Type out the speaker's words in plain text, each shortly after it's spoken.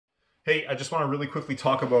Hey, I just want to really quickly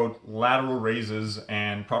talk about lateral raises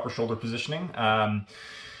and proper shoulder positioning. I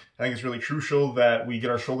think it's really crucial that we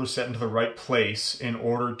get our shoulders set into the right place in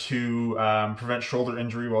order to prevent shoulder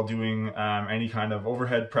injury while doing any kind of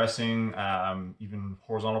overhead pressing, even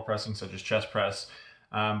horizontal pressing such as chest press,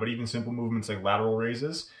 but even simple movements like lateral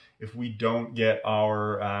raises. If we don't get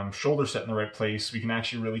our shoulder set in the right place, we can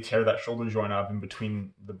actually really tear that shoulder joint up in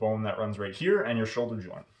between the bone that runs right here and your shoulder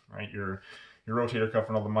joint, right? Your rotator cuff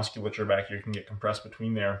and all the musculature back here can get compressed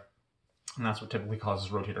between there. And that's what typically causes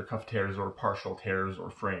rotator cuff tears or partial tears or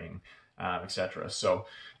fraying, etc. So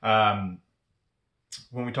when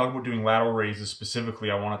we talk about doing lateral raises specifically,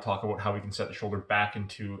 I want to talk about how we can set the shoulder back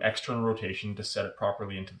into external rotation to set it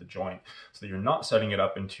properly into the joint so that you're not setting it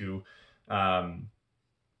up into the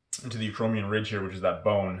acromion ridge here, which is that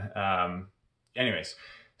bone. Anyways,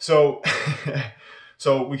 so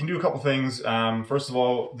so we can do a couple things. First of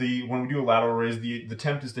all, when we do a lateral raise, the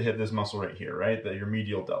attempt is to hit this muscle right here, right? Your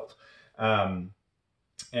medial delt. And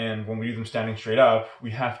when we do them standing straight up, we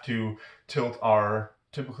have to tilt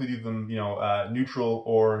typically do them, neutral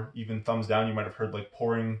or even thumbs down. You might have heard like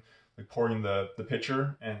pouring the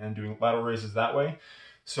pitcher and doing lateral raises that way.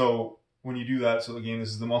 So when you do that, so again, this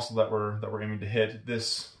is the muscle that we're aiming to hit.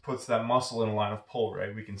 This puts that muscle in a line of pull,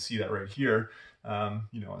 right? We can see that right here.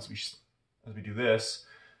 As we do this,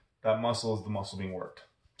 that muscle is the muscle being worked.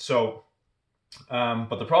 So,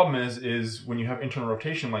 but the problem is when you have internal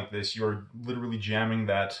rotation like this, you're literally jamming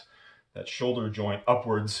that shoulder joint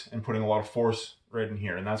upwards and putting a lot of force right in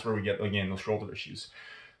here. And that's where we get, again, those shoulder issues.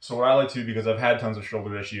 So what I like to do, because I've had tons of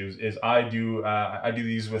shoulder issues, is I do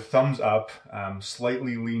these with thumbs up,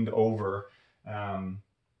 slightly leaned over. I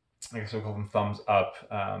guess we'll call them thumbs up,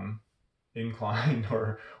 incline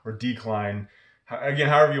or decline. Again,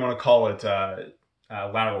 however you want to call it,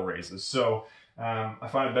 lateral raises. So I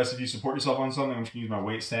find it best if you support yourself on something. I'm just going to use my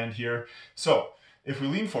weight stand here. So if we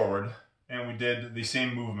lean forward and we did the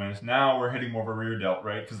same movement, now we're hitting more of a rear delt,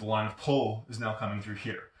 right? Because the line of pull is now coming through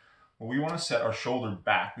here. Well, we want to set our shoulder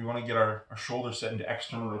back. We want to get our shoulder set into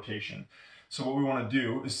external rotation. So what we want to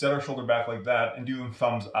do is set our shoulder back like that and do them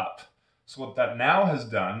thumbs up. So what that now has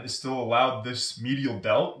done is still allowed this medial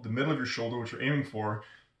delt, the middle of your shoulder, which you're aiming for,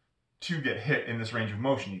 to get hit in this range of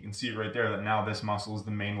motion. You can see it right there that now this muscle is the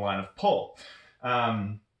main line of pull.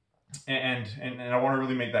 And I want to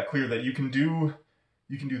really make that clear that you can do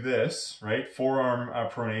this, right? Forearm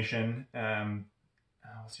pronation.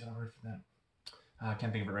 What's the other word for that? I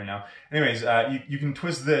can't think of it right now. Anyways, you can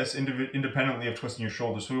twist this independently of twisting your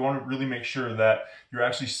shoulder. So we want to really make sure that you're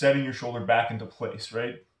actually setting your shoulder back into place,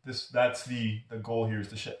 right? That's the goal here, is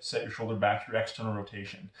to set your shoulder back through external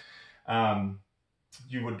rotation.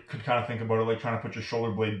 You could kind of think about it like trying to put your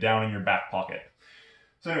shoulder blade down in your back pocket.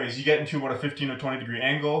 So anyways, you get into about a 15 or 20 degree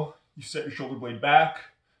angle, you set your shoulder blade back,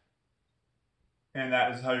 and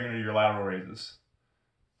that is how you're going to do your lateral raises,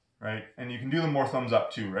 right? And you can do them more thumbs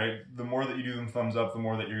up too, right? The more that you do them thumbs up, the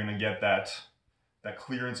more that you're going to get that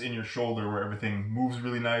clearance in your shoulder where everything moves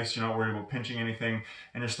really nice, you're not worried about pinching anything,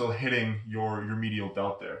 and you're still hitting your medial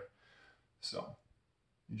delt there. So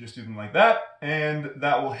you just do them like that, and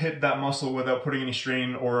that will hit that muscle without putting any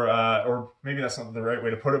strain, or maybe that's not the right way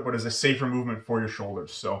to put it, but is a safer movement for your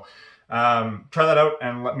shoulders. So try that out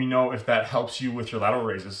and let me know if that helps you with your lateral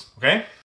raises, okay?